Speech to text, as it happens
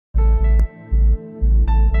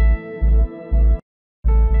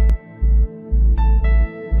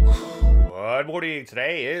Good morning.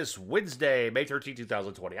 Today is Wednesday, May 13,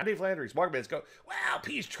 2020. I'm Dave Landry's market minutes go. Wow,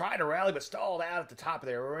 P's tried to rally but stalled out at the top of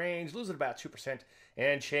their range, losing about 2%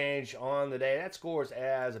 and change on the day. That scores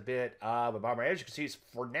as a bit of a bummer. As you can see, it's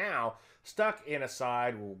for now stuck in a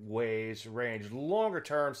sideways range. Longer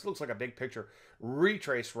term, still looks like a big picture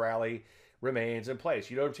retrace rally remains in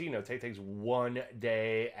place. You know, take things one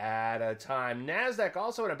day at a time. NASDAQ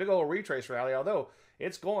also in a big old retrace rally, although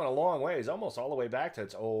it's going a long ways, almost all the way back to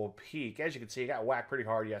its old peak. As you can see, it got whacked pretty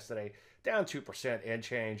hard yesterday, down 2% and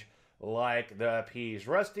change like the P's.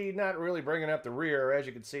 Rusty not really bringing up the rear. As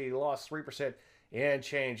you can see, lost 3% and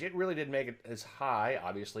change. It really didn't make it as high,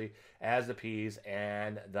 obviously, as the P's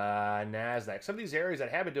and the NASDAQ. Some of these areas that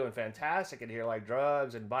have been doing fantastic in here, like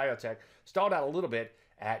drugs and biotech, stalled out a little bit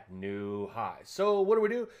at new highs. So what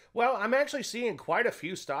do? Well, I'm actually seeing quite a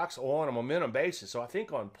few stocks on a momentum basis. So I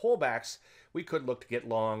think on pullbacks, we could look to get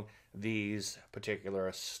long these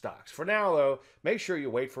particular stocks. For now, though, make sure you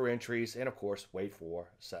wait for entries and, of course, wait for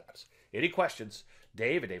setups. Any questions?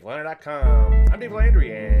 Dave at DaveLandry.com. I'm Dave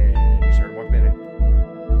Landry, and you started 1 minute.